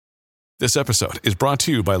This episode is brought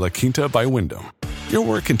to you by La Quinta by Wyndham. Your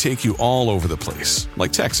work can take you all over the place,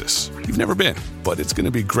 like Texas. You've never been, but it's going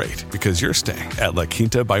to be great because you're staying at La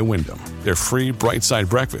Quinta by Wyndham. Their free Bright Side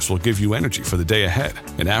breakfast will give you energy for the day ahead.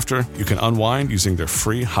 And after, you can unwind using their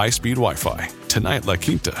free high-speed Wi-Fi. Tonight, La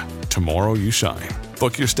Quinta. Tomorrow, you shine.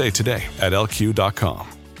 Book your stay today at lq.com.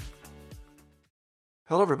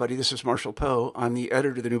 Hello, everybody. This is Marshall Poe. I'm the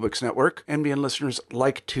editor of the New Books Network. NBN listeners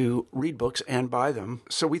like to read books and buy them.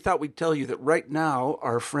 So we thought we'd tell you that right now,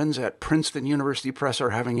 our friends at Princeton University Press are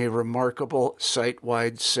having a remarkable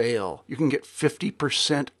site-wide sale. You can get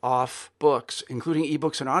 50% off books, including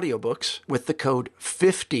ebooks and audiobooks, with the code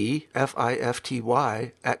 50,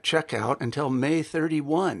 F-I-F-T-Y, at checkout until May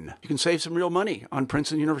 31. You can save some real money on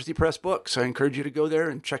Princeton University Press books. I encourage you to go there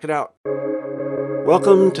and check it out.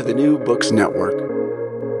 Welcome to the New Books Network.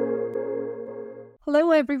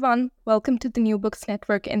 Hello everyone, welcome to the New Books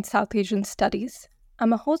Network in South Asian Studies.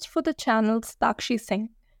 I'm a host for the channel Sakshi Singh.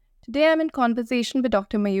 Today I'm in conversation with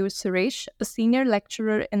Dr. Mayur Suresh, a senior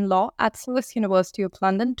lecturer in law at Suresh University of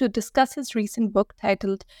London, to discuss his recent book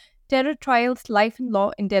titled Terror Trials, Life and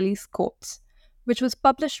Law in Delhi's Courts, which was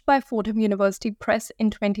published by Fordham University Press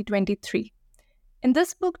in 2023. In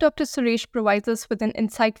this book, Dr. Suresh provides us with an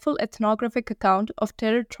insightful ethnographic account of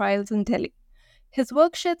terror trials in Delhi. His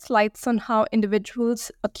work sheds lights on how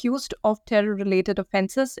individuals accused of terror-related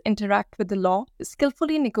offences interact with the law,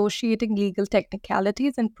 skillfully negotiating legal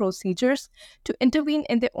technicalities and procedures to intervene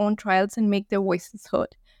in their own trials and make their voices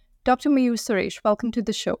heard. Dr. Mayur Suresh, welcome to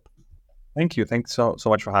the show. Thank you. Thanks so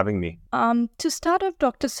much for having me. To start off,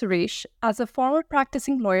 Dr. Suresh, as a former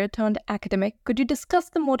practicing lawyer turned academic, could you discuss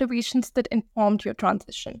the motivations that informed your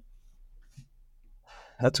transition?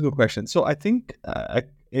 That's a good question. So I think like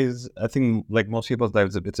most people's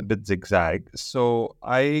lives, it's a bit zigzag. So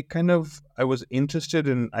I was interested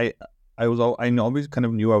in I always kind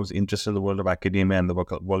of knew I was interested in the world of academia and the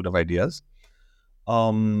world of ideas.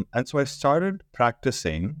 And so I started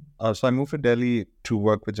practicing. So I moved to Delhi to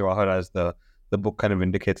work with Jawahar, as the book kind of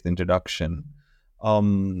indicates, the introduction,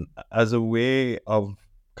 as a way of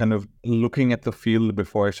kind of looking at the field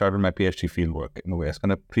before I started my PhD fieldwork. In a way, I was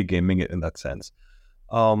kind of pre-gaming it in that sense.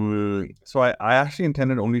 So I actually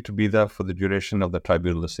intended only to be there for the duration of the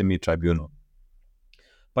tribunal, the semi tribunal.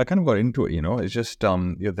 But I kind of got into it, It's just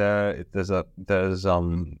you're there. It's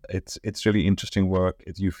really interesting work.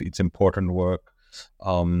 It's important work.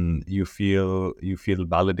 You feel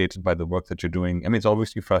validated by the work that you're doing. I mean, it's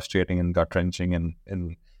obviously frustrating and gut wrenching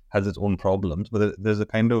and has its own problems. But there's a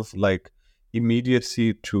kind of like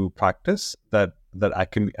immediacy to practice that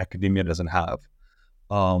academia doesn't have.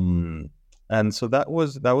 And so that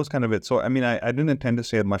was kind of it. So, I mean, I didn't intend to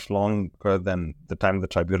stay much longer than the time of the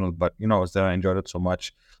tribunal, but, I was there. I enjoyed it so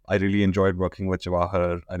much. I really enjoyed working with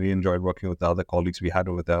Jawahar. I really enjoyed working with the other colleagues we had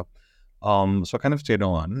over there. So I kind of stayed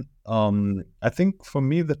on. I think for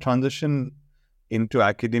me, the transition into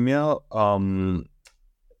academia,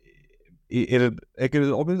 it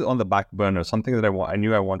was always on the back burner, something that I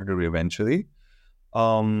knew I wanted to do eventually.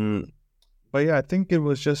 But yeah, I think it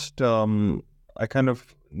was just, I kind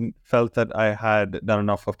of felt that I had done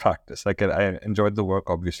enough of practice. Like I enjoyed the work,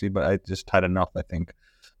 obviously, but I just had enough, I think,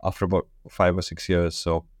 after about 5 or 6 years.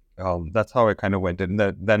 So that's how I kind of went in.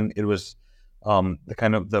 Then it was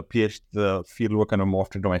the fieldwork kind of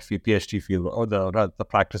morphed into my PhD fieldwork, or the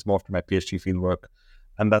practice morphed to my PhD fieldwork.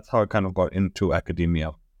 And that's how I kind of got into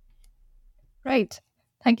academia. Right.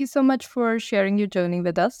 Thank you so much for sharing your journey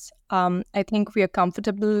with us. I think we are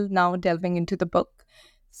comfortable now delving into the book.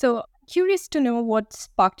 So curious to know what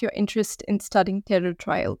sparked your interest in studying terror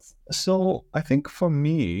trials. So I think for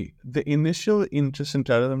me, the initial interest in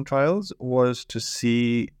terrorism trials was to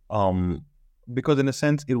see, because in a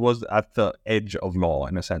sense, it was at the edge of law,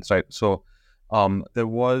 in a sense, right? So there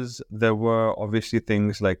were obviously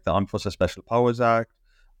things like the Armed Forces Special Powers Act.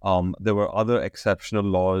 There were other exceptional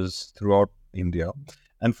laws throughout India.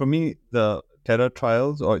 And for me, the terror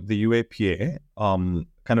trials, or the UAPA,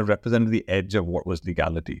 kind of represented the edge of what was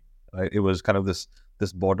legality. Right? It was kind of this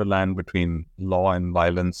borderland between law and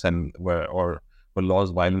violence, and where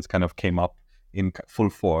law's violence kind of came up in full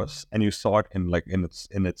force, and you saw it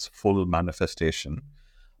in its full manifestation.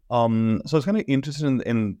 So I was kind of interested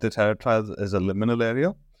in the terror trials as a liminal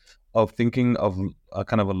area of thinking of a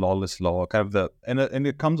kind of a lawless law, kind of and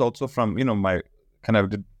it comes also from my kind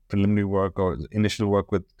of did preliminary work or initial work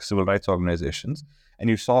with civil rights organizations, and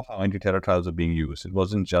you saw how anti-terror trials are being used. It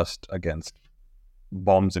wasn't just against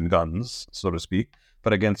bombs and guns, so to speak,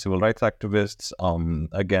 but against civil rights activists,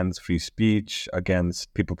 against free speech,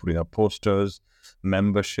 against people putting up posters,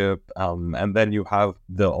 membership, and then you have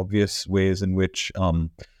the obvious ways in which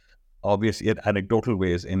obviously anecdotal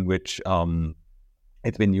ways in which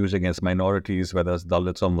it's been used against minorities, whether it's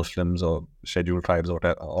Dalits or Muslims or scheduled tribes or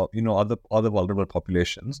whatever, or other vulnerable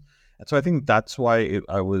populations. And so I think that's why it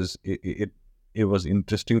was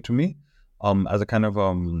interesting to me as a kind of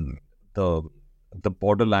the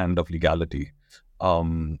borderland of legality.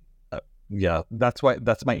 Yeah, that's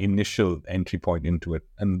my initial entry point into it,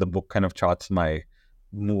 and the book kind of charts my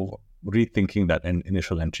move, rethinking that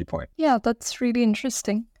initial entry point. Yeah, that's really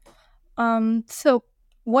interesting. So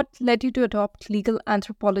what led you to adopt legal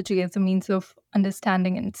anthropology as a means of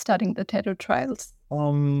understanding and studying the terror trials?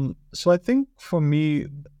 So I think for me,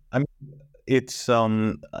 I mean, it's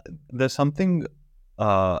there's something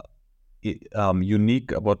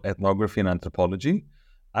unique about ethnography and anthropology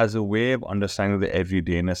as a way of understanding the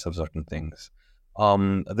everydayness of certain things.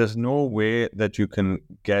 There's no way that you can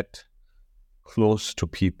get close to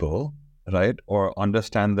people, right, or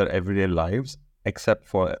understand their everyday lives except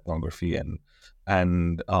for ethnography and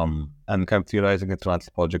kind of theorizing it through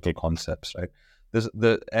anthropological concepts, right? There is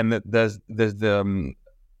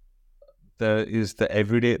the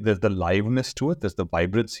everyday, there's the liveness to it, there's the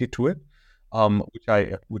vibrancy to it,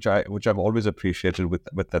 which I've always appreciated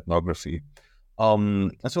with ethnography.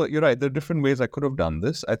 And so you're right, there are different ways I could have done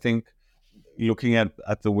this. I think looking at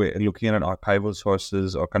archival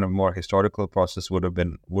sources or kind of more historical process would have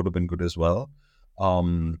been good as well.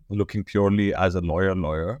 Looking purely as a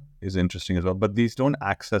lawyer is interesting as well, but these don't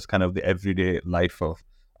access kind of the everyday life of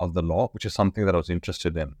the law, which is something that I was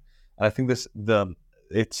interested in. And I think it's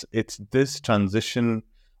this transition.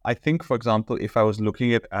 I think, for example, if I was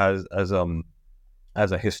looking at as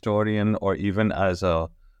a historian or even as a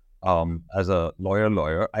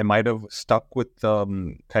lawyer, I might have stuck with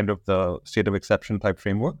kind of the state of exception type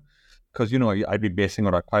framework, because I'd be basing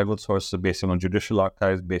on archival sources, basing on judicial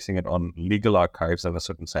archives, basing it on legal archives in a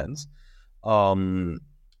certain sense.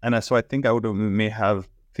 So I think I may have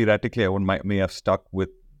stuck with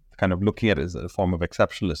kind of looking at it as a form of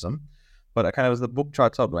exceptionalism. But I kind of, as the book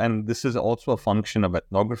charts out, and this is also a function of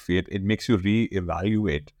ethnography, it makes you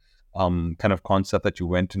reevaluate kind of concept that you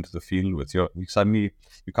went into the field with. You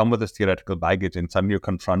come with this theoretical baggage, and suddenly you're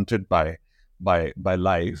confronted by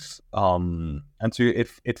life, and so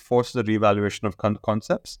it forces a reevaluation of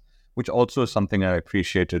concepts, which also is something I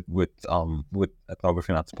appreciated with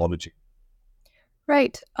ethnography and anthropology.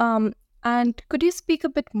 Right. And could you speak a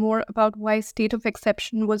bit more about why state of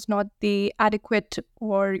exception was not the adequate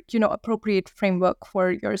or appropriate framework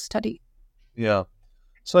for your study? Yeah.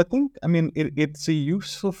 So I think, it's a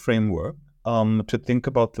useful framework to think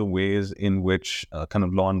about the ways in which kind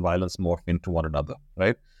of law and violence morph into one another,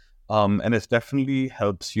 right? And it definitely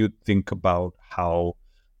helps you think about how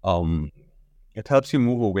it helps you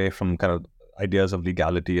move away from kind of ideas of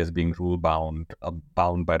legality as being rule bound,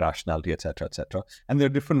 bound by rationality, etc., etc. And there are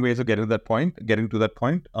different ways of getting to that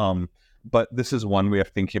point. But this is one way of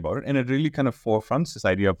thinking about it, and it really kind of forefronts this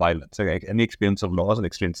idea of violence. Like any experience of laws and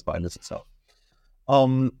experience of violence itself.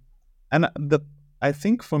 I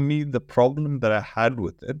think for me, the problem that I had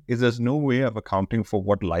with it is there's no way of accounting for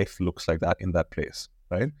what life looks like that in that place,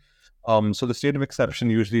 right? So the state of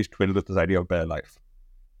exception usually is twinned with this idea of bare life.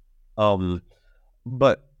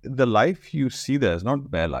 But the life you see there is not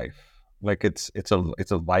bare life. Like it's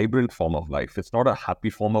a vibrant form of life. It's not a happy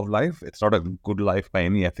form of life. It's not a good life by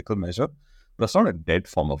any ethical measure, but it's not a dead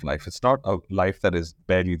form of life. It's not a life that is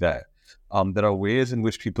barely there. There are ways in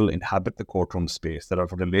which people inhabit the courtroom space. There are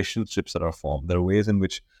relationships that are formed. There are ways in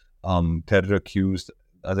which terror accused,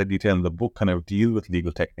 as I detail in the book, kind of deal with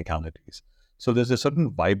legal technicalities. So there's a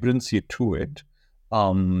certain vibrancy to it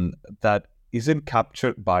that isn't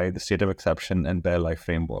captured by the state of exception and bare life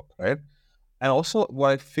framework, right? And also, what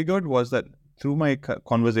I figured was that through my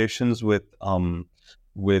conversations with kind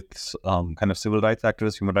of civil rights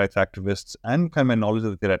activists, human rights activists, and kind of my knowledge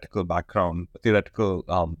of the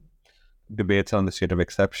theoretical debates on the state of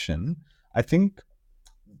exception, I think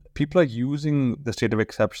people are using the state of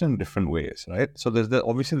exception in different ways, right? So there's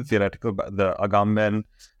obviously the theoretical, the Agamben,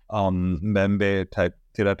 Mbembe type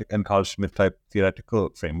theoretical, and Carl Schmitt type theoretical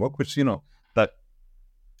framework, which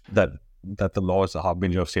that the law is a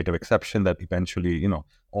harbinger of state of exception, that eventually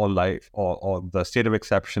all life or the state of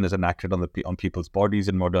exception is enacted on people's bodies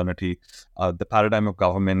in modernity. The paradigm of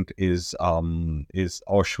government is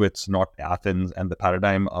Auschwitz, not Athens, and the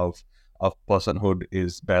paradigm of personhood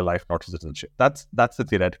is bare life, not citizenship. That's the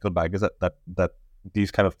theoretical baggage that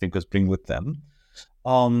these kind of thinkers bring with them.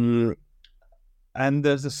 And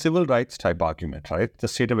there's a civil rights type argument, right? The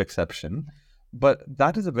state of exception. But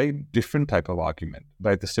that is a very different type of argument,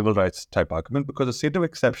 right? The civil rights type argument, because the state of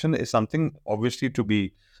exception is something obviously to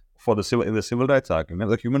be for the civil rights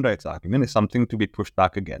argument, the human rights argument is something to be pushed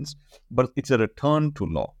back against, but it's a return to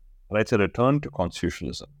law, right? It's a return to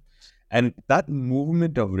constitutionalism. And that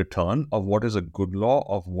movement of return of what is a good law,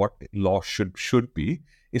 of what law should be,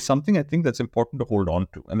 is something I think that's important to hold on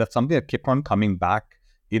to. And that's something that kept on coming back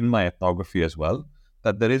in my ethnography as well,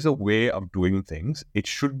 that there is a way of doing things. It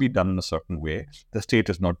should be done in a certain way. The state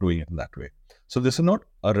is not doing it in that way. So this is not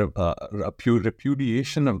a pure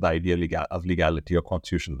repudiation of the idea of legality or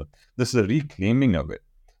constitution. This is a reclaiming of it,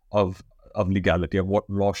 of legality, of what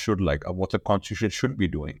law should like, of what the constitution should be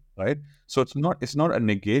doing, right? So it's not a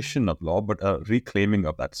negation of law, but a reclaiming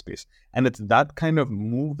of that space. And it's that kind of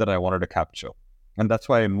move that I wanted to capture. And that's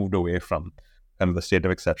why I moved away from kind of the state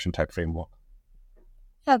of exception type framework.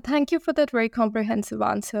 Yeah, thank you for that very comprehensive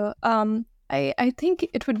answer. I think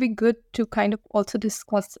it would be good to kind of also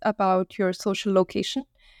discuss about your social location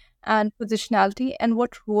and positionality, and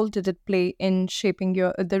what role did it play in shaping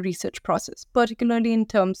the research process, particularly in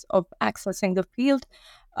terms of accessing the field,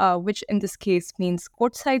 which in this case means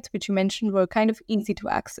court sites, which you mentioned were kind of easy to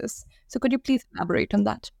access. So could you please elaborate on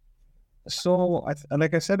that? So,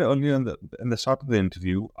 like I said earlier in the start of the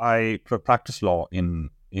interview, I practiced law in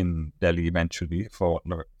Delhi eventually for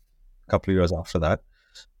a couple of years after that.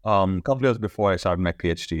 Couple of years before I started my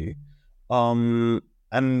PhD.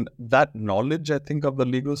 And that knowledge, I think, of the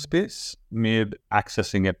legal space made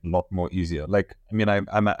accessing it a lot more easier. Like, I mean,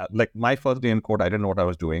 I'm like my first day in court, I didn't know what I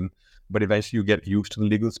was doing, but eventually you get used to the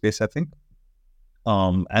legal space, I think.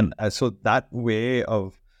 And so that way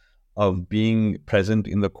of being present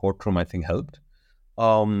in the courtroom, I think, helped.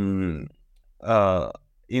 In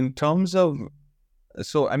terms of,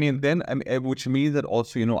 so I mean, then which means that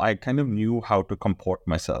also, I kind of knew how to comport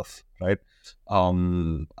myself, right?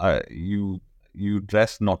 You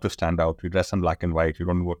dress not to stand out. You dress in black and white. You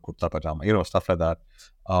don't wear kurta pajama, stuff like that.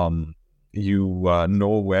 You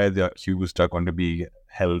know where the accused are going to be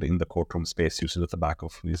held in the courtroom space. You sit at the back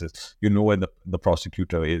of this. You know where the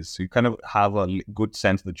prosecutor is. So you kind of have a good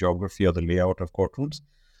sense of the geography or the layout of courtrooms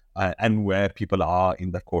and where people are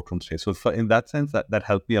in that courtroom space. So in that sense, that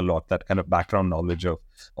helped me a lot, that kind of background knowledge of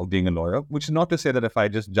being a lawyer, which is not to say that if I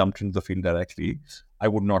just jumped into the field directly, I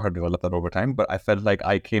would not have developed that over time. But I felt like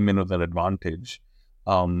I came in with an advantage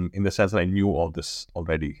in the sense that I knew all this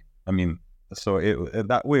already. I mean, so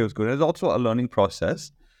that way it was good. It's also a learning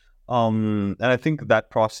process. And I think that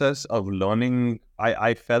process of learning,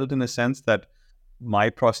 I felt in a sense that my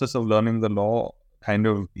process of learning the law kind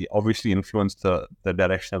of obviously influenced the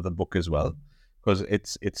direction of the book as well, because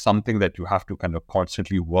it's something that you have to kind of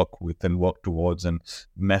constantly work with and work towards and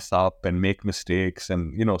mess up and make mistakes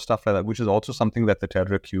and, stuff like that, which is also something that the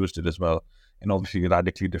terror accused did as well, in obviously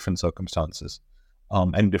radically different circumstances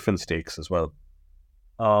and different stakes as well.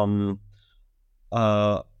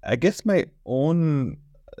 I guess my own...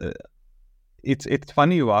 it's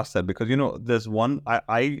funny you asked that because, there's one...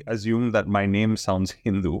 I assume that my name sounds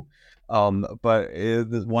Hindu, but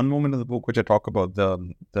there's one moment in the book which I talk about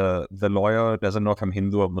the lawyer doesn't know if I'm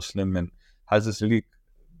Hindu or Muslim and has this really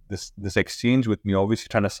this exchange with me, obviously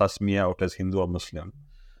trying to suss me out as Hindu or Muslim.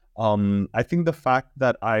 I think the fact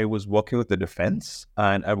that I was working with the defense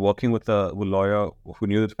and working with a lawyer who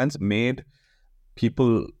knew the defense made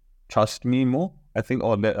people trust me more, I think,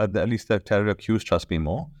 or at least the terror accused trust me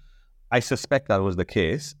more. I suspect that was the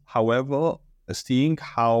case. However, seeing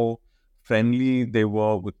how friendly they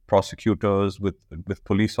were with prosecutors, with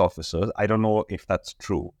police officers, I don't know if that's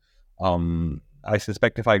true. I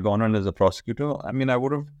suspect if I'd gone on as a prosecutor, I mean, I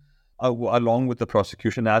would have, along with the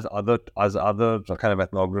prosecution, as other kind of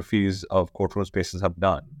ethnographies of courtroom spaces have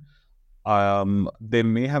done, there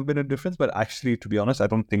may have been a difference, but actually, to be honest, I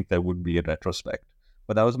don't think there would be in retrospect.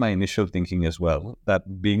 But that was my initial thinking as well,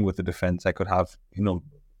 that being with the defense, I could have,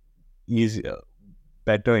 easier,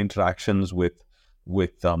 better interactions with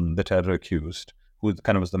the terror accused, who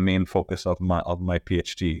kind of was the main focus of my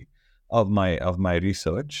PhD, of my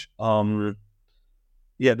research.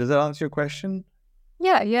 Yeah, does that answer your question?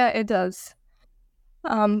 Yeah, it does.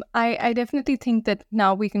 I definitely think that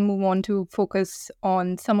now we can move on to focus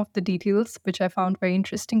on some of the details, which I found very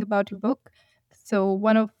interesting about your book. So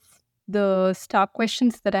one of the stark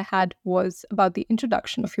questions that I had was about the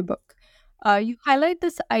introduction of your book. You highlight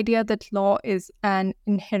this idea that law is an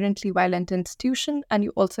inherently violent institution, and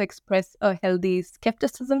you also express a healthy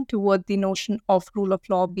skepticism toward the notion of rule of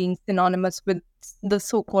law being synonymous with the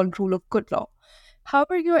so-called rule of good law.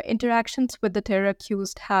 However, your interactions with the terror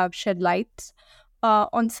accused have shed light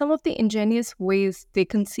on some of the ingenious ways they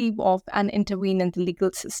conceive of and intervene in the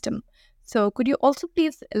legal system. So could you also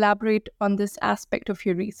please elaborate on this aspect of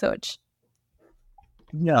your research?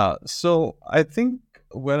 Yeah, so I think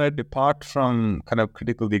where I depart from kind of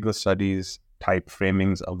critical legal studies type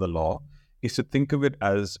framings of the law is to think of it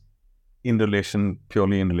as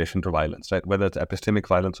purely in relation to violence, right? Whether it's epistemic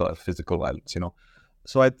violence or physical violence,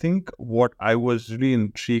 So I think what I was really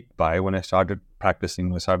intrigued by when I started practicing,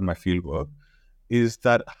 when I started my field work, is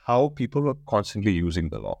that how people were constantly using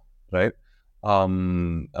the law, right?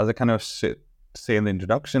 As I kind of say in the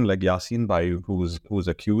introduction, like Yasin Bai, who's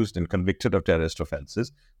accused and convicted of terrorist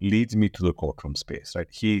offenses, leads me to the courtroom space, right?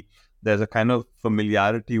 There's a kind of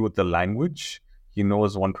familiarity with the language. He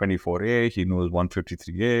knows 124A, he knows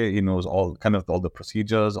 153A, he knows all the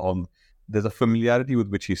procedures. There's a familiarity with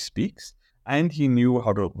which he speaks, and he knew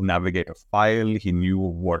how to navigate a file. He knew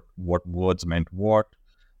what words meant what.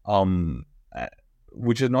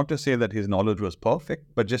 Which is not to say that his knowledge was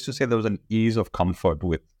perfect, but just to say there was an ease of comfort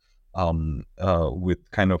with kind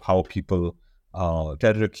of how people,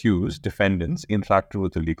 terror accused defendants, interacted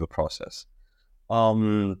with the legal process.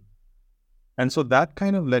 And so that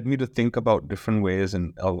kind of led me to think about different ways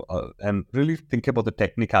and really think about the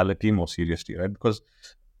technicality more seriously, right?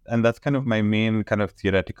 And that's kind of my main kind of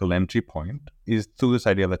theoretical entry point, is through this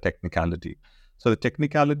idea of the technicality. So the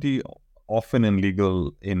technicality often in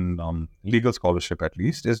legal scholarship, at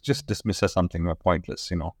least, is just dismissed as something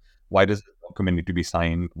pointless. Why does the document need to be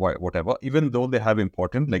signed? Why, whatever, even though they have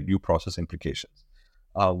important like due process implications.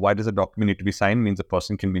 Why does a document need to be signed means a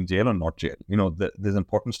person can be in jail or not jail. There's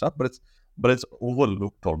important stuff, but it's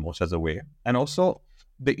overlooked almost as a way. And also,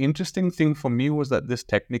 the interesting thing for me was that this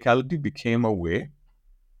technicality became a way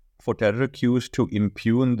for terror accused to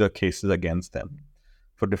impugn the cases against them.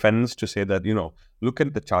 For defendants to say that, look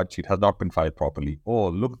at the charge sheet has not been filed properly.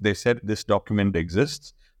 Or look, they said this document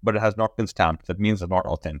exists, but it has not been stamped. That means it's not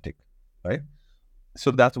authentic, right?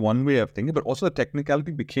 So that's one way of thinking. But also the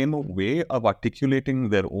technicality became a way of articulating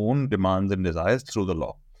their own demands and desires through the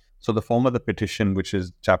law. So the form of the petition, which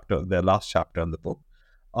is their last chapter in the book,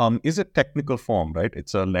 is a technical form, right?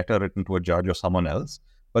 It's a letter written to a judge or someone else.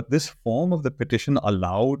 But this form of the petition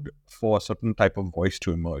allowed for a certain type of voice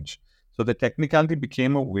to emerge. So the technicality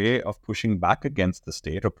became a way of pushing back against the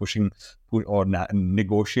state, or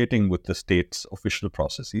negotiating with the state's official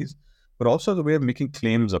processes, but also the way of making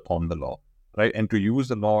claims upon the law, right? And to use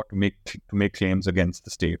the law to make claims against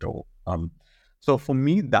the state. So for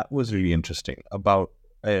me, that was really interesting about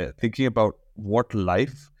thinking about what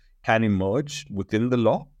life can emerge within the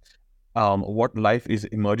law. What life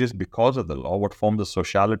emerges because of the law, what forms of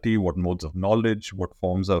sociality, what modes of knowledge, what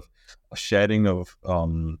forms of sharing of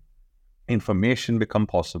information become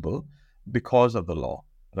possible because of the law,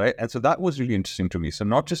 right? And so that was really interesting to me. So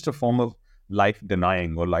not just a form of life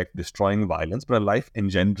denying or life destroying violence, but a life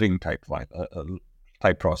engendering type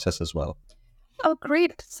process as well. Oh,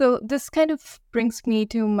 great. So this kind of brings me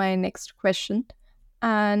to my next question.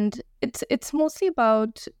 And it's mostly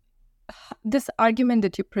about this argument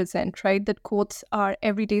that you present, right? That courts are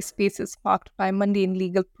everyday spaces marked by mundane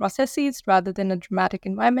legal processes rather than a dramatic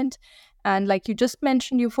environment. And like you just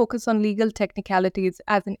mentioned, you focus on legal technicalities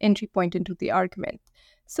as an entry point into the argument.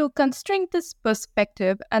 So considering this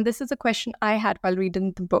perspective, and this is a question I had while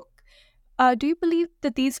reading the book, do you believe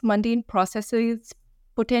that these mundane processes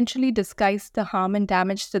potentially disguise the harm and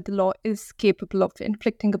damage that the law is capable of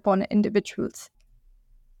inflicting upon individuals?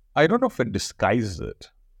 I don't know if it disguises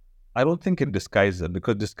it. I don't think it disguises it,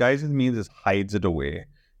 because disguises means it hides it away.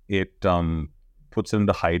 It puts it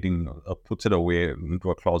into hiding, puts it away into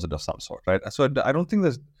a closet of some sort, right? So I don't think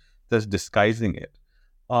there's disguising it.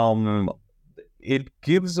 It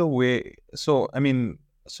gives away. So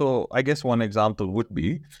I guess one example would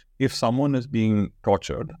be if someone is being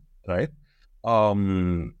tortured, right?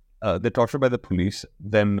 They're tortured by the police.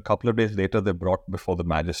 Then a couple of days later, they're brought before the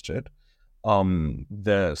magistrate.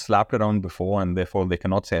 They're slapped around before, and therefore they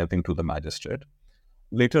cannot say anything to the magistrate.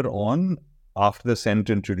 Later on, after they're sent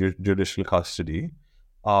into judicial custody,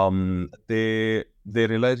 they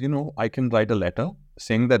realize, I can write a letter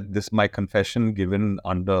saying that my confession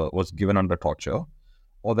was given under torture,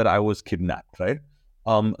 or that I was kidnapped, right?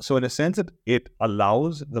 So in a sense, it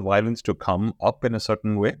allows the violence to come up in a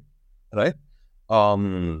certain way, right?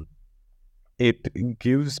 It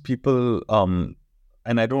gives people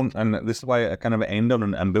and this is why I kind of end on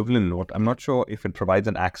an ambivalent note. I'm not sure if it provides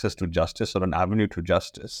an access to justice or an avenue to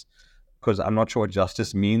justice, because I'm not sure what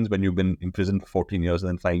justice means when you've been in prison for 14 years and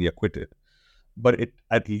then finally acquitted. But it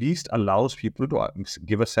at least allows people to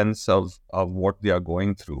give a sense of what they are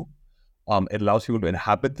going through. It allows people to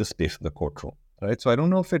inhabit the space of the courtroom, right? So I don't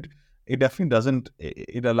know if it definitely doesn't.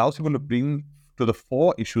 It allows people to bring to the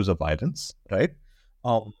fore issues of violence, right?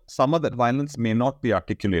 Some of that violence may not be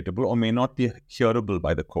articulatable or may not be hearable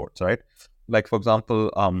by the courts, right? Like, for example,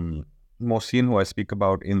 Mohsin, who I speak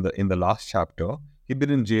about in the last chapter, he'd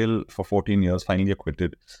been in jail for 14 years, finally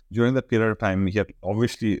acquitted. During that period of time, he had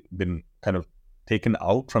obviously been kind of taken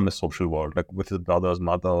out from the social world, like with his brother's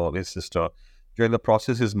mother, his sister. During the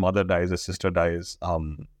process, his mother dies, his sister dies,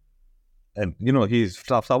 and he's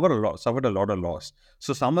suffered a lot of loss.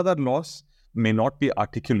 So some of that loss may not be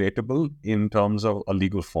articulatable in terms of a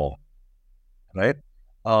legal form, right?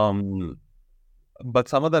 Um, but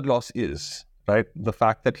some of that loss is, right? The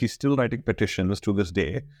fact that he's still writing petitions to this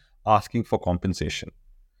day asking for compensation,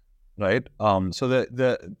 right? So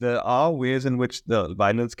there are ways in which the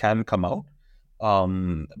violence can come out,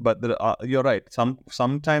 but you're right.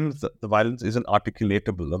 Sometimes the violence isn't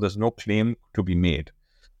articulatable, or there's no claim to be made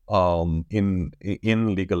in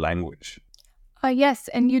legal language. Yes,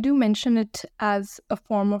 and you do mention it as a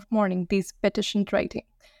form of mourning, these petition writing.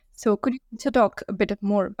 So could you talk a bit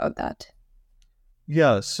more about that?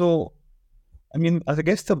 Yeah, so I mean, I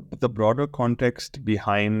guess the broader context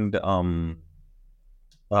behind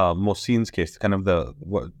Mohsin's case, kind of the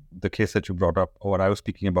case that you brought up, or what I was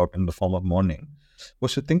speaking about in the form of mourning,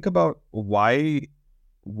 was to think about why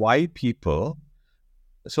people.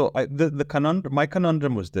 So my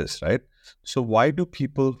conundrum was this, right? So why do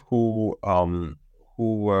people who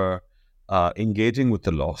were engaging with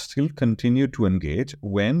the law still continue to engage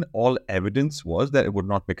when all evidence was that it would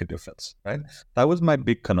not make a difference, right? That was my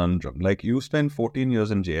big conundrum. Like, you spend 14 years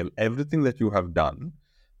in jail, everything that you have done,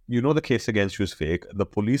 the case against you is fake. The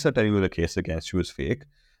police are telling you the case against you is fake.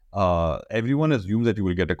 Everyone assumes that you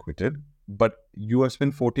will get acquitted, but you have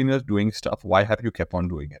spent 14 years doing stuff. Why have you kept on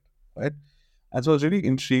doing it, right? And so I was really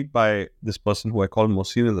intrigued by this person who I call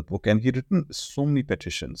Mohsin in the book, and he'd written so many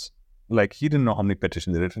petitions. Like, he didn't know how many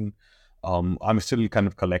petitions he'd written. I'm still kind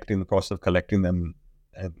of in the process of collecting them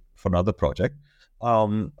for another project,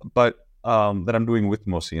 but that I'm doing with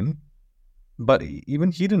Mohsin. But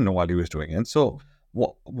even he didn't know what he was doing. And so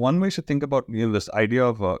one way to think about this idea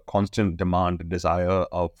of a constant demand, desire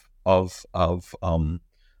of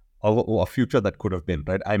a future that could have been,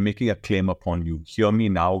 right? I'm making a claim upon you. Hear me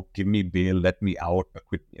now, give me bail, let me out,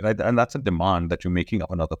 acquit me, right? And that's a demand that you're making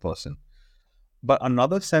of another person. But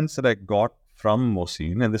another sense that I got from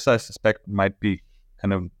Mohsin, and this I suspect might be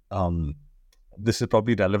kind of, this is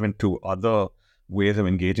probably relevant to other ways of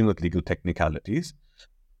engaging with legal technicalities,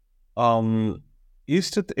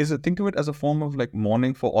 is to think of it as a form of like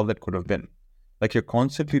mourning for all that could have been. Like, you're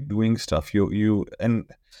constantly doing stuff.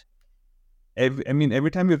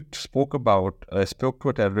 Every time you spoke to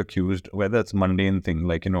a terror accused, whether it's mundane thing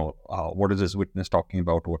like, what is this witness talking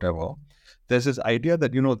about, whatever, there's this idea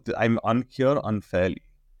that, I'm here unfairly,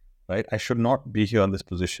 right? I should not be here in this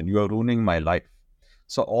position. You are ruining my life.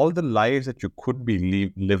 So all the lives that you could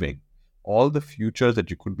be living, all the futures that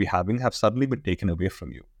you could be having have suddenly been taken away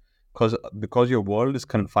from you. Because your world is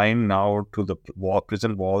confined now to the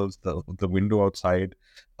prison walls, the window outside,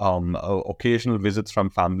 occasional visits from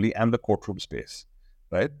family, and the courtroom space,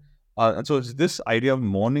 right? And so it's this idea of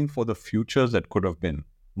mourning for the futures that could have been,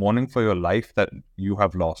 mourning for your life that you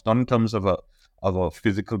have lost, not in terms of a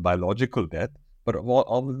physical, biological death, but of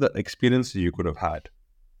all of the experiences you could have had.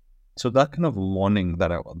 So that kind of mourning that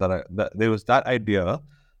there was that idea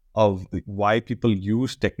of why people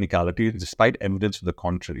use technicalities despite evidence to the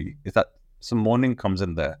contrary, is that some mourning comes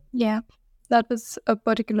in there. Yeah, that was a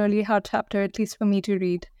particularly hard chapter, at least for me to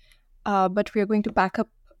read. But we are going to back up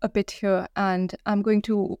a bit here, and I'm going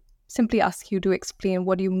to simply ask you to explain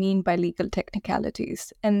what you mean by legal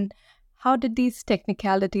technicalities, and how did these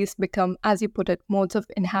technicalities become, as you put it, modes of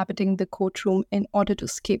inhabiting the courtroom in order to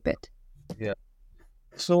escape it? Yeah.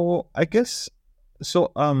 So I guess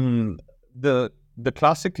the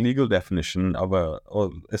classic legal definition of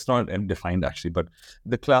it's not defined actually, but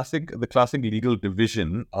the classic legal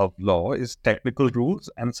division of law is technical rules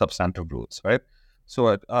and substantive rules, right?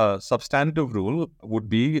 So a substantive rule would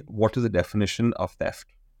be, what is the definition of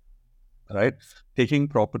theft, right? Taking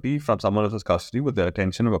property from someone else's custody with the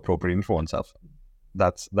intention of appropriating for oneself.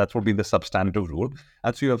 That would be the substantive rule.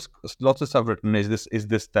 And so you have lots of stuff written. Is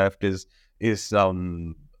this theft? Is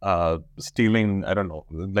stealing, I don't know,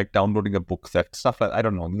 like downloading a book theft, stuff like, I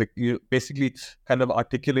don't know, like you basically kind of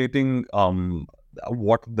articulating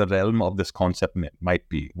what the realm of this concept might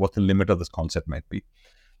be, what the limit of this concept might be,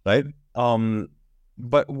 right?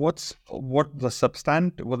 But what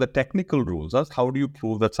the technical rules are, how do you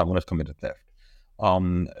prove that someone has committed theft?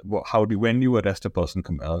 When you arrest a person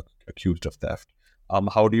accused of theft,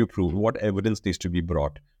 how do you prove? What evidence needs to be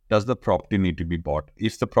brought? Does the property need to be bought?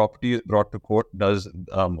 If the property is brought to court,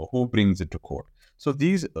 who brings it to court? So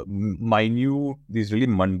these really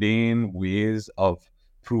mundane ways of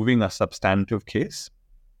proving a substantive case,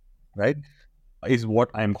 right? is what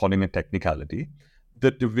I'm calling a technicality.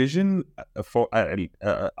 The division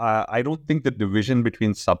I don't think the division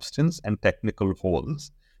between substance and technical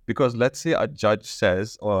holds, because let's say a judge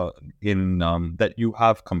says that you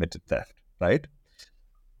have committed theft, right?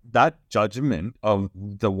 That judgment of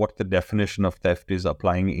what the definition of theft is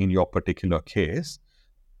applying in your particular case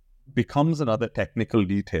becomes another technical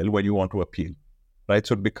detail when you want to appeal, right?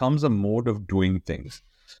 So it becomes a mode of doing things.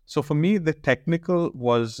 So for me, the technical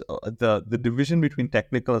was the division between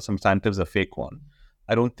technical and substantive is a fake one.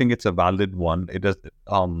 I don't think it's a valid one. It does.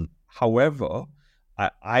 However,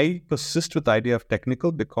 I persist with the idea of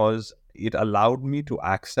technical because it allowed me to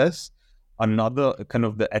access another kind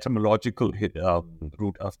of the etymological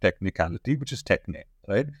root of technicality, which is techne,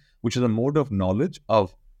 right? Which is a mode of knowledge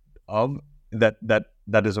of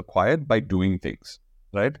that is acquired by doing things,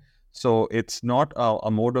 right? So it's not a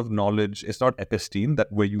mode of knowledge. It's not episteme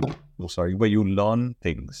where you learn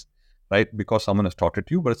things, right? Because someone has taught it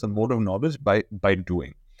to you, but it's a mode of knowledge by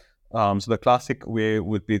doing. So the classic way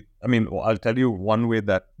would be, I'll tell you one way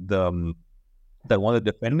that one of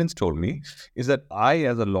the defendants told me is that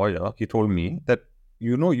as a lawyer, he told me that,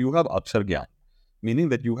 you have akshar gyan, meaning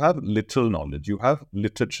that you have literal knowledge, you have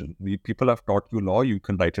literature. People have taught you law, you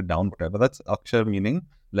can write it down, whatever. That's akshar, meaning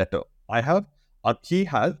letter. He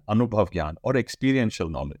has anubhav gyan or experiential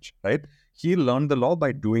knowledge, right? He learned the law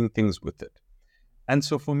by doing things with it. And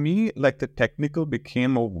so for me, like, the technical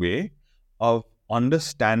became a way of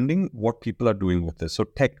understanding what people are doing with this. So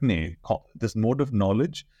techne, this mode of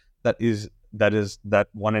knowledge that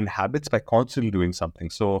one inhabits by constantly doing something.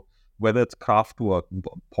 So whether it's craft work,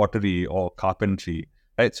 pottery, or carpentry,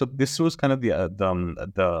 right? So this was kind of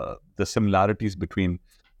the similarities between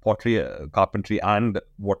pottery, carpentry, and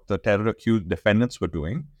what the terror accused defendants were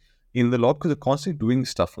doing in the law, because they're constantly doing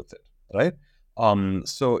stuff with it, right?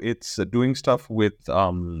 So it's doing stuff with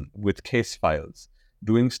case files,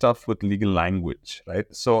 doing stuff with legal language, right?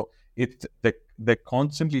 So they're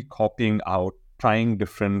constantly copying out, trying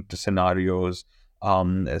different scenarios,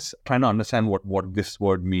 trying to understand what this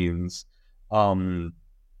word means. So,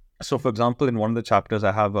 for example, in one of the chapters,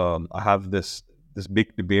 I have this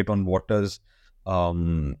big debate on what does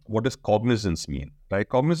cognizance mean, right?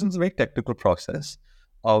 Cognizance is a very technical process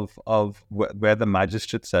of where the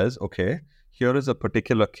magistrate says, okay, here is a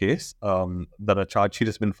particular case that a charge sheet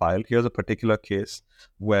has been filed. Here's a particular case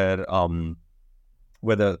where the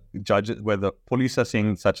police are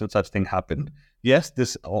saying such and such thing happened. Yes,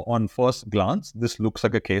 this on first glance, this looks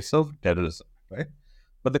like a case of terrorism, right?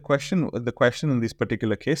 But the question in these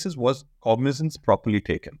particular cases was cognizance properly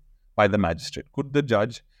taken by the magistrate. Could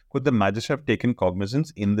the magistrate have taken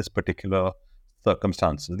cognizance in this particular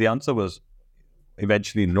circumstance? The answer was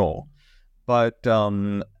eventually no. But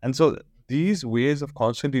and so these ways of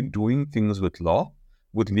constantly doing things with law,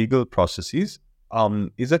 with legal processes,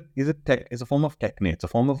 is a form of techne. It's a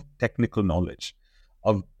form of technical knowledge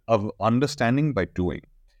of understanding by doing.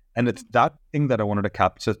 And it's that thing that I wanted to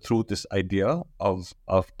capture through this idea of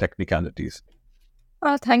technicalities.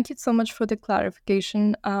 Thank you so much for the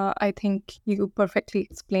clarification. I think you perfectly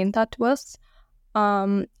explained that to us.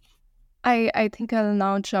 I think I'll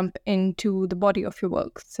now jump into the body of your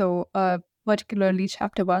work. So particularly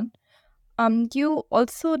chapter 1. You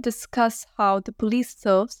also discuss how the police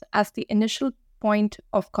serves as the initial point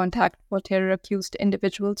of contact for terror-accused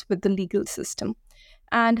individuals with the legal system,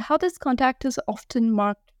 and how this contact is often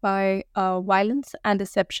marked by violence and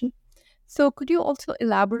deception. So could you also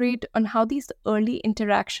elaborate on how these early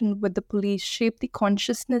interactions with the police shape the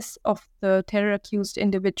consciousness of the terror-accused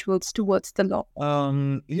individuals towards the law?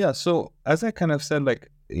 Yeah, so as I kind of said,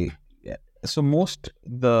 so most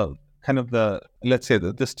let's say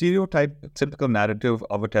the stereotype, typical narrative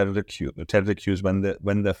of a terror accused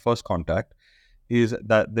when their first contact is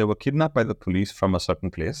that they were kidnapped by the police from a certain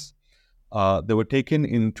place. They were taken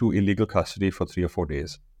into illegal custody for 3 or 4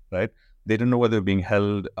 days, right? They didn't know whether they were being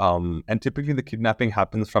held. And typically the kidnapping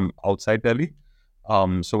happens from outside Delhi.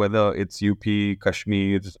 So whether it's UP,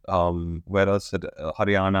 Kashmir, where else,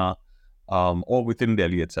 Haryana, or within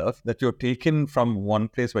Delhi itself, that you're taken from one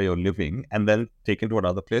place where you're living and then taken to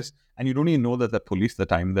another place, and you don't even know that the police the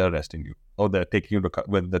time they're arresting you, or they're taking you to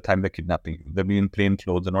the time they're kidnapping you. They'll be in plain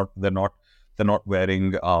clothes. They're not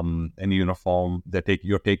wearing any uniform.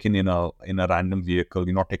 You're taken in a random vehicle.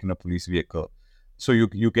 You're not taken in a police vehicle. So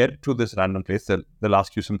you get to this random place. They'll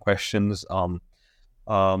ask you some questions. You'll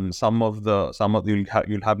have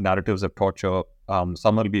narratives of torture.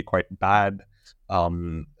 Some will be quite bad.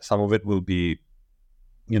 Some of it will be,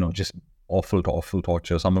 just awful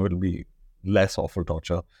torture. Some of it will be less awful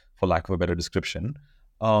torture, for lack of a better description.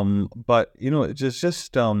 But it's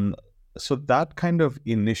just so that kind of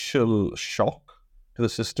initial shock to the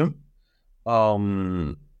system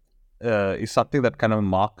is something that kind of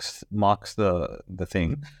marks the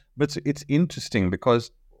thing. But it's interesting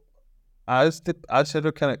because as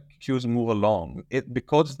several kind of cues move along,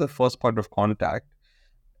 because the first point of contact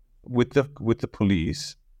with the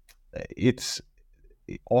police, it's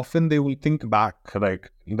often they will think back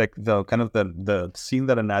like the kind of the scene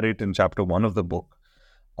that I narrate in chapter 1 of the book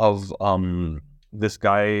of this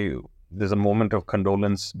guy. There's a moment of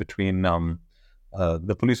condolence between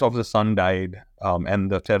the police officer's son died,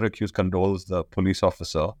 and the terror accused condoles the police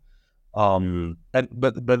officer. But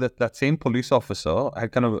that same police officer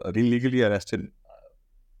had kind of illegally arrested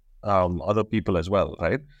other people as well,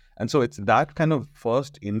 right? And so it's that kind of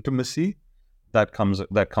first intimacy that comes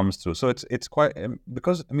through. So it's quite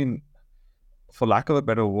because I mean, for lack of a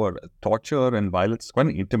better word, torture and violence is quite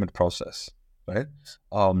an intimate process, right?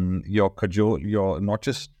 You're not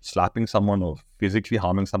just slapping someone or physically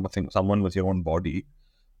harming someone with your own body,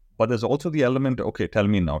 but there's also the element, okay, tell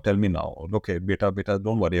me now. Okay, beta,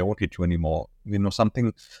 don't worry, I won't hit you anymore.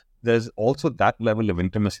 Something, there's also that level of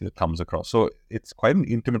intimacy that comes across. So it's quite an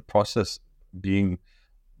intimate process being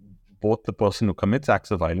both the person who commits acts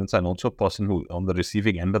of violence and also a person who on the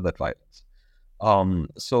receiving end of that violence.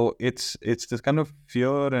 So it's this kind of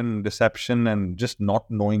fear and deception and just not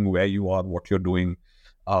knowing where you are, what you're doing.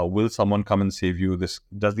 Will someone come and save you?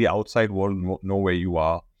 Does the outside world know where you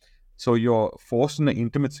are? So you're forced in an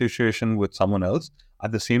intimate situation with someone else,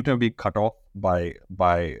 at the same time being cut off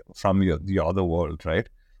from the other world, right?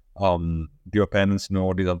 Do your parents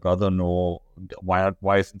know? Does your brother know? Why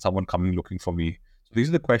isn't someone coming looking for me? So these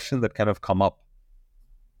are the questions that kind of come up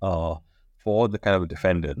for the kind of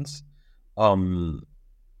defendants. I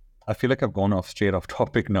feel like I've gone straight off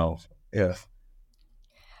topic now. Yeah.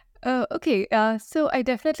 Okay, so I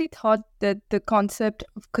definitely thought that the concept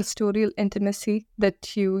of custodial intimacy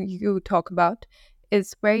that you talk about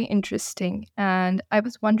is very interesting. And I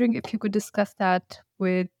was wondering if you could discuss that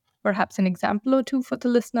with perhaps an example or two for the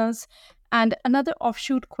listeners. And another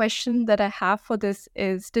offshoot question that I have for this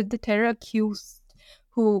is, did the terror accused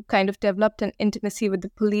who kind of developed an intimacy with the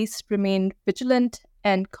police remain vigilant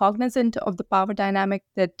and cognizant of the power dynamic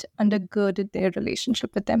that undergirded their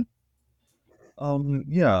relationship with them?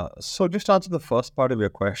 Yeah. So just to answer the first part of your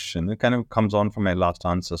question, it kind of comes on from my last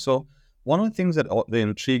answer. So one of the things that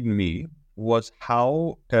intrigued me was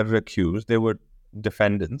how terror accused, they were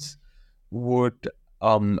defendants, would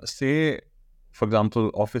say, for example,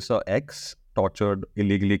 Officer X tortured,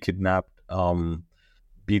 illegally kidnapped,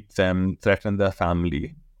 beat them, threatened their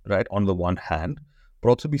family, right, on the one hand, but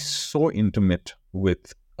also be so intimate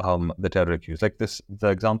with the terror accused. Like the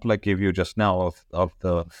example I gave you just now of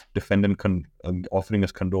the defendant offering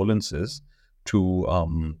his condolences to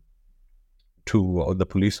the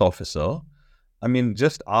police officer. I mean,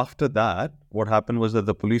 just after that, what happened was that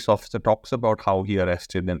the police officer talks about how he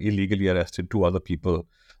arrested and illegally arrested 2 other people.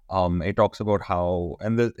 He talks about how,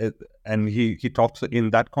 and he talks in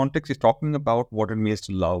that context, he's talking about what it means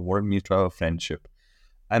to love, what it means to have a friendship.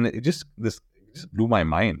 And it just blew my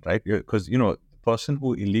mind, right? Because, the person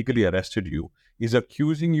who illegally arrested you is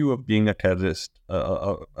accusing you of being a terrorist,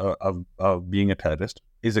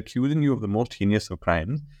 is accusing you of the most heinous of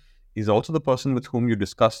crimes, is also the person with whom you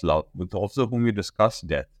discuss love, with also whom you discuss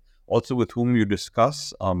death, also with whom you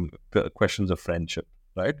discuss questions of friendship,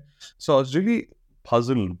 right? So I was really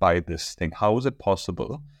puzzled by this thing. How is it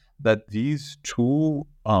possible that these two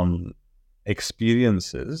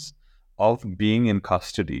experiences of being in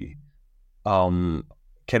custody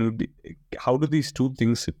how do these two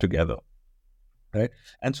things sit together, right?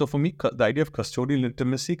 And so for me, the idea of custodial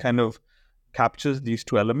intimacy kind of captures these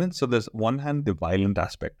two elements. So there's one hand, the violent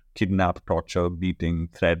aspect, kidnap, torture, beating,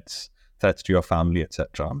 threats to your family,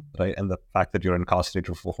 etc., right? And the fact that you're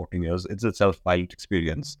incarcerated for 14 years, it's itself violent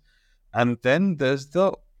experience. And then there's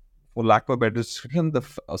the, for lack of a better description,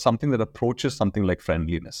 something that approaches something like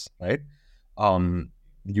friendliness, right?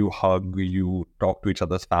 You hug, you talk to each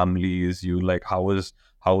other's families, you like, how is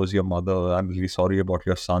your mother? I'm really sorry about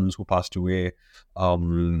your sons who passed away.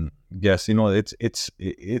 Yes, it's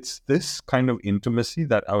this kind of intimacy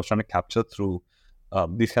that I was trying to capture through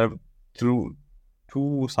through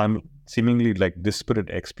two seemingly like disparate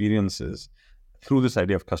experiences through this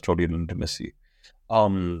idea of custodial intimacy.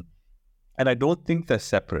 And I don't think they're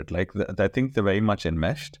separate. I think they're very much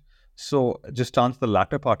enmeshed. So just to answer the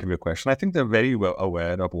latter part of your question, I think they're very well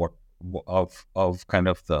aware of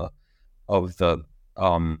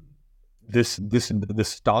this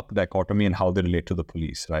stark dichotomy and how they relate to the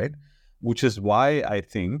police, right? Which is why I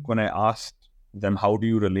think when I asked them, how do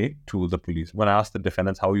you relate to the police? When I asked the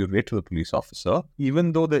defendants how you relate to the police officer,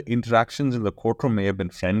 even though the interactions in the courtroom may have been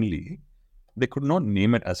friendly, they could not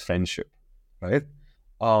name it as friendship, right?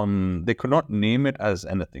 They could not name it as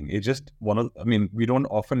anything. It just we don't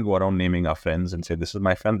often go around naming our friends and say, this is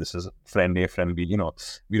my friend, this is friend A, friend B.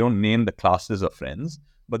 We don't name the classes of friends,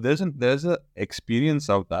 but there's a experience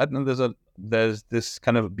of that, and there's this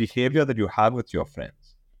kind of behavior that you have with your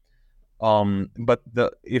friends. But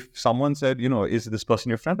if someone said, is this person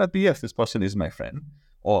your friend? I'd be, yes, this person is my friend,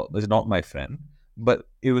 or is not my friend. But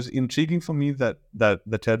it was intriguing for me that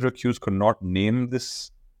the terror accused could not name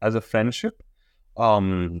this as a friendship.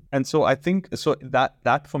 And so I think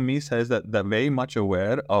that for me says that they're very much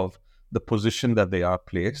aware of the position that they are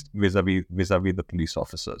placed vis-a-vis the police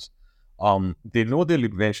officers. They know they'll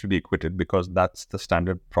eventually be acquitted because that's the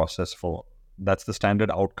standard that's the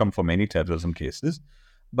standard outcome for many terrorism cases.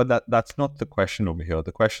 But that's not the question over here.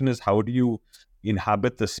 The question is, how do you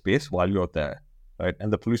inhabit the space while you're there, right?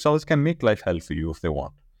 And the police officers can make life hell for you if they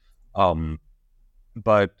want.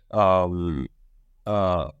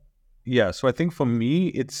 Yeah, so I think for me,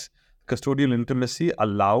 it's custodial intimacy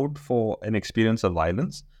allowed for an experience of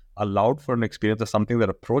violence, allowed for an experience of something that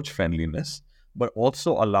approached friendliness, but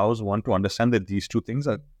also allows one to understand that these two things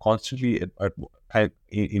are constantly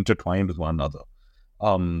intertwined with one another.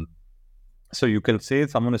 So you can say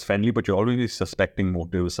someone is friendly, but you're always suspecting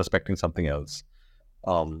motives, suspecting something else.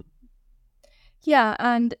 Yeah,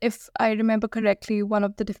 and if I remember correctly, one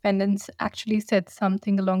of the defendants actually said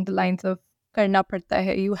something along the lines of, "Karna padta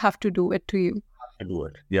hai, you have to do it to you." I do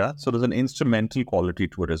it. Yeah. So there's an instrumental quality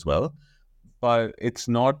to it as well. But it's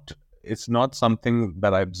not something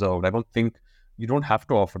that I observed. I don't think you don't have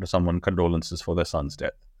to offer to someone condolences for their son's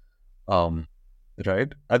death.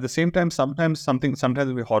 Right? At the same time, sometimes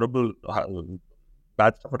it'll be horrible,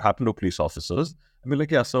 bad stuff would happen to police officers. I mean,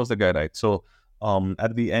 like, yeah, so is the guy, right? So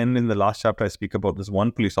at the end, in the last chapter, I speak about this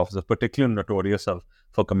one police officer, particularly notorious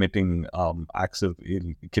for committing acts of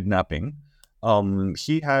kidnapping.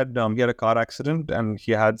 He had a car accident and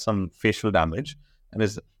he had some facial damage, and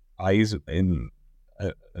his eyes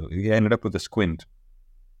he ended up with a squint.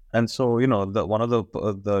 And so, one of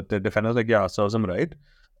the defenders like, yeah, serves him right.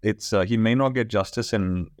 It's he may not get justice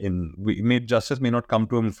justice may not come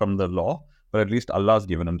to him from the law, but at least Allah's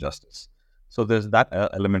given him justice. So there's that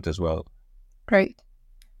element as well. Right.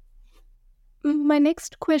 My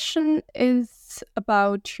next question is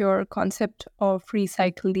about your concept of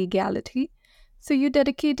recycle legality. So you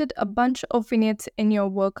dedicated a bunch of vignettes in your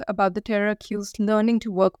work about the terror accused learning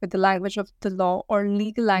to work with the language of the law or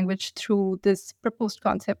legal language through this proposed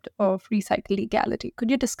concept of recycle legality. Could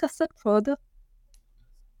you discuss that further?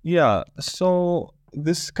 Yeah, so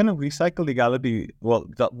this kind of recycle legality, well,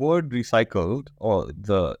 the word recycled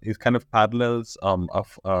it kind of parallels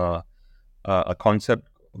of a concept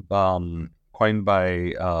coined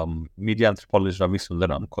by media anthropologist Ravi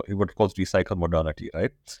Sundaram, what calls recycled modernity,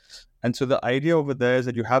 right? And so the idea over there is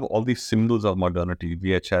that you have all these symbols of modernity,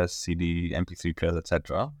 VHS, CD, MP3 players,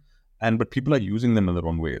 etc. But people are using them in their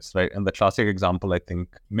own ways, right? And the classic example, I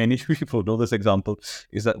think many people know this example,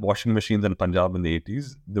 is that washing machines in Punjab in the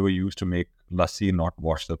 80s, they were used to make lassi, not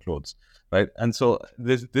wash their clothes, right? And so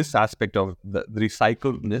there's this aspect of the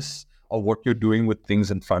recycledness of what you're doing with things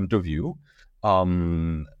in front of you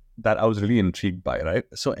that I was really intrigued by, right?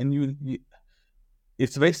 So, and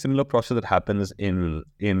it's a very similar process that happens in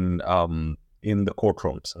the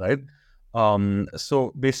courtrooms, right?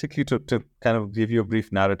 So basically, to kind of give you a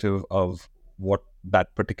brief narrative of what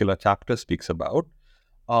that particular chapter speaks about,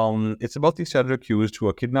 it's about these terror accused who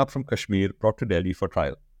were kidnapped from Kashmir, brought to Delhi for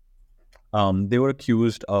trial. They were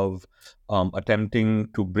accused of attempting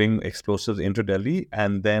to bring explosives into Delhi,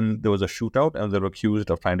 and then there was a shootout, and they were accused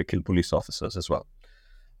of trying to kill police officers as well,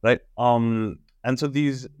 right? And so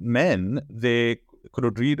these men, they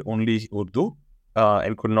could read only Urdu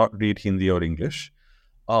and could not read Hindi or English.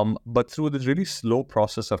 But through this really slow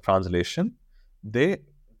process of translation, they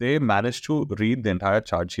managed to read the entire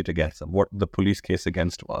charge sheet against them, what the police case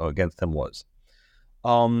against them was.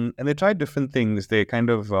 And they tried different things. They kind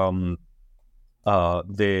of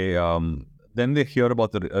then they hear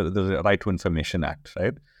about the Right to Information Act,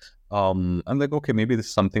 right? I'm like, okay, maybe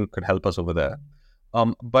this something could help us over there.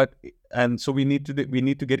 So we need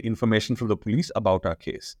to get information from the police about our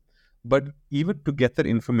case. But even to get that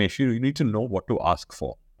information, you need to know what to ask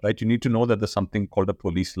for, right? You need to know that there's something called a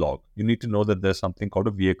police log. You need to know that there's something called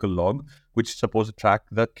a vehicle log, which is supposed to track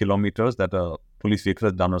the kilometers that a police vehicle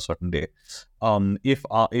has done on a certain day. If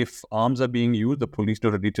arms are being used, the police are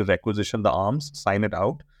ready to requisition the arms, sign it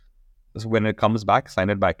out. So when it comes back, sign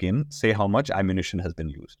it back in, say how much ammunition has been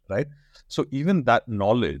used, right? So even that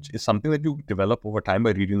knowledge is something that you develop over time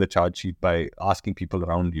by reading the charge sheet, by asking people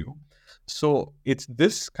around you. So it's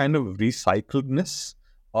this kind of recycledness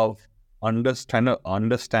of trying to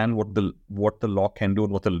understand what the law can do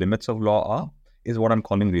and what the limits of law are is what I'm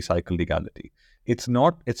calling recycled legality. It's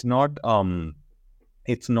not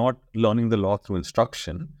learning the law through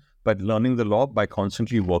instruction, but learning the law by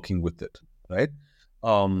constantly working with it, right?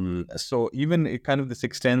 So even this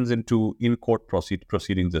extends into in-court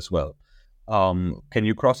proceedings as well. Can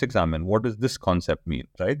you cross-examine? What does this concept mean,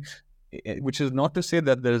 right? Which is not to say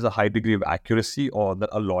that there is a high degree of accuracy or that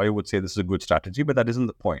a lawyer would say this is a good strategy, but that isn't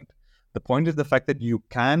the point. The point is the fact that you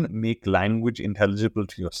can make language intelligible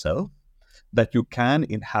to yourself, that you can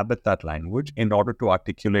inhabit that language in order to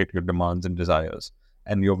articulate your demands and desires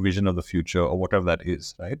and your vision of the future or whatever that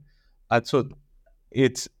is, right? And so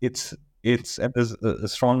it's and there's a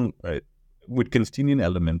strong Wittgensteinian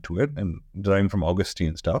element to it, and deriving from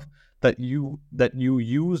Augustine stuff, that you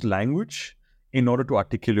use language in order to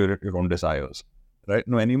articulate your own desires, right?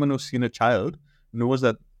 Now, anyone who's seen a child knows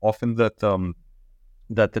that often that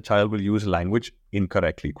the child will use language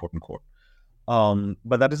incorrectly, quote unquote.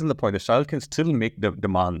 But that isn't the point. The child can still make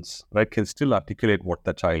demands, right? Can still articulate what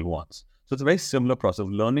the child wants. So it's a very similar process of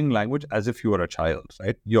learning language as if you were a child,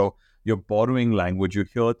 right? You're borrowing language.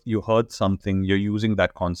 You heard something. You're using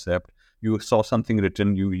that concept. You saw something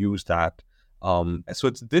written. You use that. So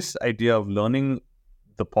it's this idea of learning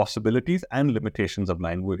the possibilities and limitations of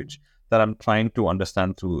language that I'm trying to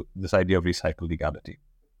understand through this idea of recycled legality.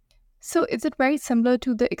 So is it very similar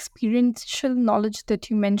to the experiential knowledge that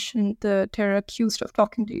you mentioned the terror accused of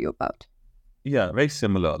talking to you about? Yeah, very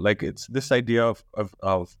similar. Like it's this idea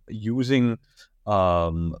of using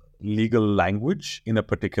legal language in a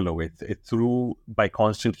particular way by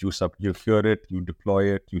constant use of, you hear it, you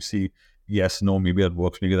deploy it, you see, yes, no, maybe that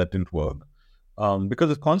works, maybe that didn't work. Because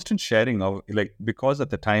of constant sharing of, because at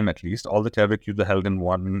the time, at least, all the terror accused are held in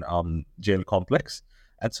one jail complex.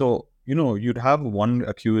 And so, you'd have one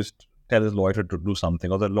accused tell his lawyer to do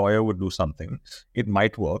something, or the lawyer would do something. It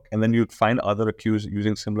might work. And then you'd find other accused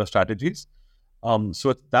using similar strategies. So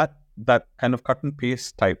it's that kind of cut and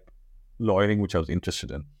paste type lawyering, which I was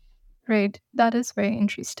interested in. Right. That is very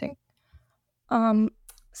interesting.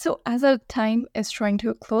 So as our time is drawing to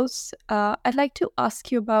a close, I'd like to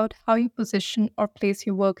ask you about how you position or place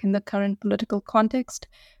your work in the current political context,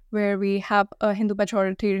 where we have a Hindu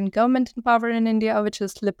majoritarian government in power in India, which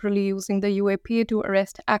is liberally using the UAPA to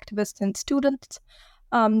arrest activists and students.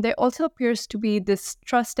 There also appears to be this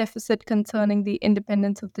trust deficit concerning the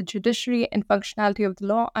independence of the judiciary and functionality of the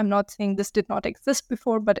law. I'm not saying this did not exist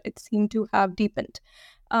before, but it seemed to have deepened.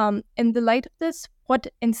 In the light of this, what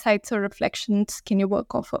insights or reflections can your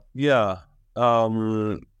work offer? Yeah,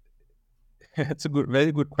 it's a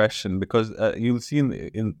very good question, because you'll see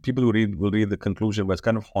in people who will read the conclusion where it's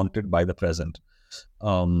kind of haunted by the present.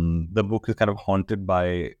 The book is kind of haunted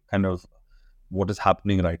by kind of what is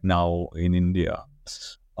happening right now in India.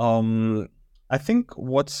 I think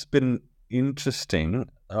what's been interesting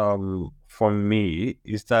for me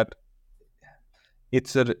is that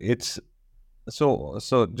so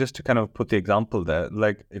just to kind of put the example there,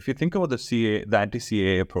 like if you think about the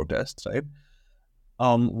anti-CAA protests, right?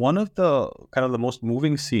 One of the kind of the most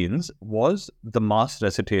moving scenes was the mass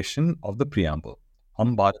recitation of the preamble,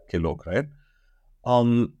 Hum Bharat Ke Log, right?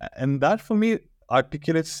 And that for me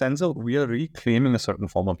articulates a sense of we are reclaiming a certain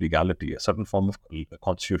form of legality, a certain form of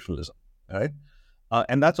constitutionalism, right?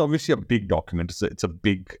 And that's obviously a big document. It's a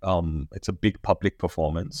big public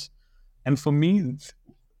performance, and for me,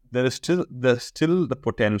 there's still the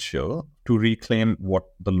potential to reclaim what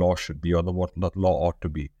the law should be, or what the law ought to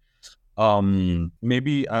be.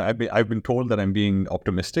 Maybe I've been told that I'm being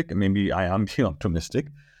optimistic. Maybe I am being optimistic,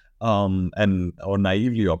 or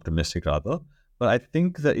naively optimistic rather. But I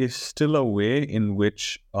think there is still a way in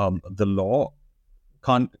which the law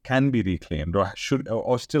can be reclaimed,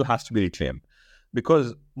 or still has to be reclaimed,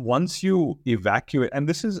 because once you evacuate, and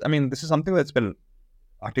this is something that's been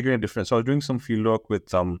articulated different. So I was doing some fieldwork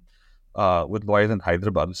with lawyers in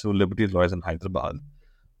Hyderabad, so liberties lawyers in Hyderabad.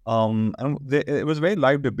 And it was a very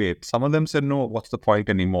live debate. Some of them said, no, what's the point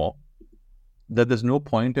anymore? That there's no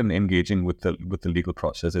point in engaging with the legal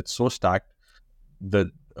process. It's so stacked that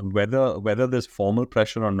whether there's formal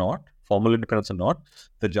pressure or not, formal independence or not,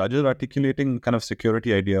 the judge is articulating kind of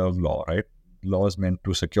security idea of law, right? Law is meant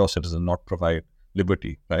to secure citizens, not provide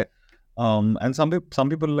liberty, right? And some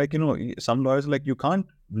people some lawyers you can't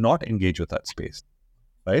not engage with that space,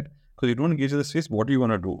 right? Because you don't engage with the space, what do you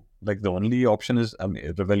want to do? Like the only option is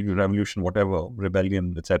revolution, whatever,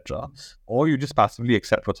 rebellion, etc. Or you just passively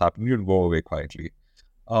accept what's happening, you go away quietly.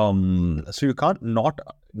 So you can't not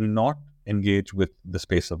engage with the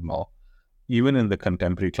space of law, even in the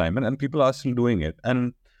contemporary climate, and people are still doing it.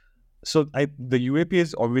 And the UAP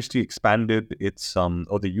is obviously expanded. It's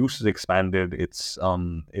or the use is expanded. It's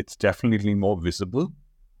definitely more visible,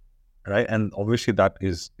 right? And obviously that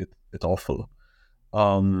is it's awful.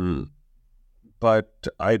 But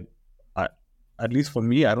I, at least for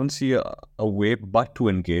me, I don't see a way but to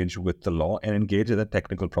engage with the law and engage in the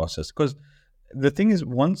technical process. Because the thing is,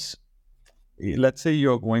 once, let's say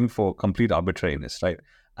you're going for complete arbitrariness, right?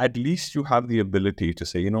 At least you have the ability to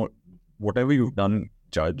say, whatever you've done,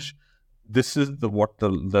 judge, this is what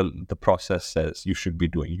the process says you should be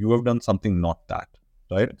doing. You have done something not that,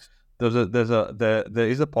 right? There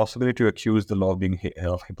is a possibility to accuse the law of being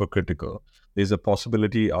hypocritical. There's a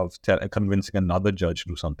possibility of convincing another judge to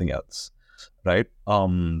do something else, right?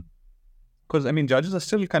 Because judges are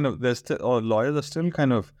still kind of or lawyers are still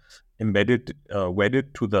kind of embedded,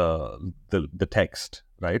 wedded to the text,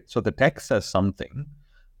 right? So the text says something.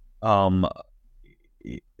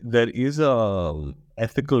 There is a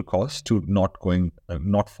ethical cost to not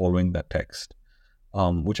following that text,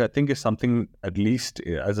 which I think is something, at least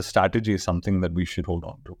as a strategy, is something that we should hold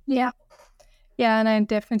on to. Yeah, and I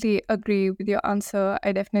definitely agree with your answer.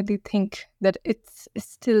 I definitely think that it's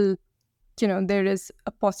still, there is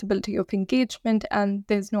a possibility of engagement, and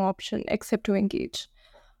there's no option except to engage.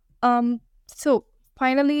 So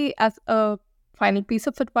finally, as a final piece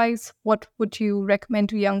of advice, what would you recommend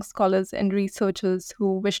to young scholars and researchers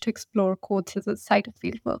who wish to explore courts as a site of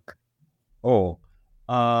fieldwork?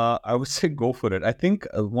 I would say go for it. I think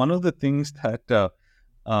one of the things that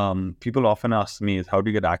people often ask me is, how do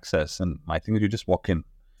you get access? And I think you just walk in.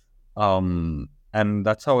 And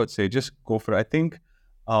that's how I'd say, just go for it. I think,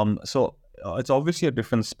 it's obviously a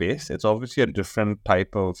different space. It's obviously a different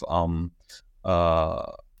type of,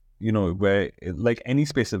 where, like any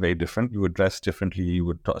space is very different. You would dress differently, you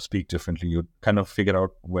would speak differently, you'd kind of figure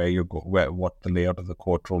out where you go, what the layout of the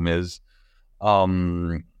courtroom is.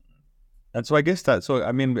 And so I guess that,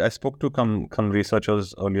 I spoke to some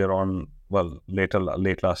researchers earlier on,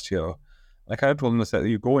 late last year. I kind of told them that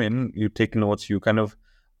you go in, you take notes, you kind of,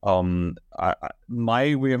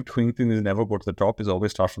 my way of doing things is never go to the top, is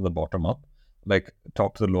always start from the bottom up. Like,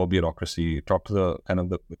 talk to the lower bureaucracy, talk to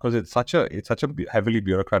the because it's such a heavily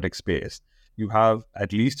bureaucratic space. You have,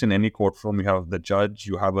 at least in any courtroom, you have the judge,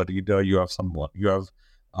 you have a reader, you have someone, you have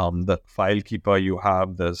the file keeper, you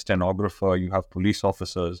have the stenographer, you have police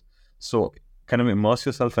officers. So kind of immerse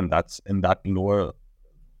yourself in the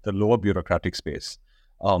lower bureaucratic space.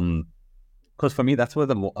 Because for me, that's where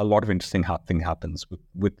a lot of interesting thing happens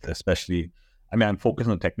with especially, I'm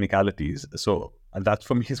focused on technicalities. So that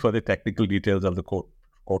for me is where the technical details of the court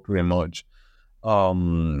will emerge.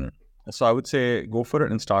 So I would say go for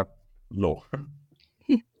it and start low.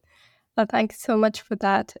 Well, thank you so much for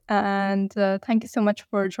that. And thank you so much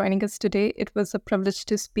for joining us today. It was a privilege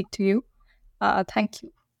to speak to you. Thank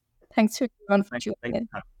you. Thanks to everyone for tuning in.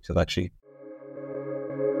 Thank you, Sadachi.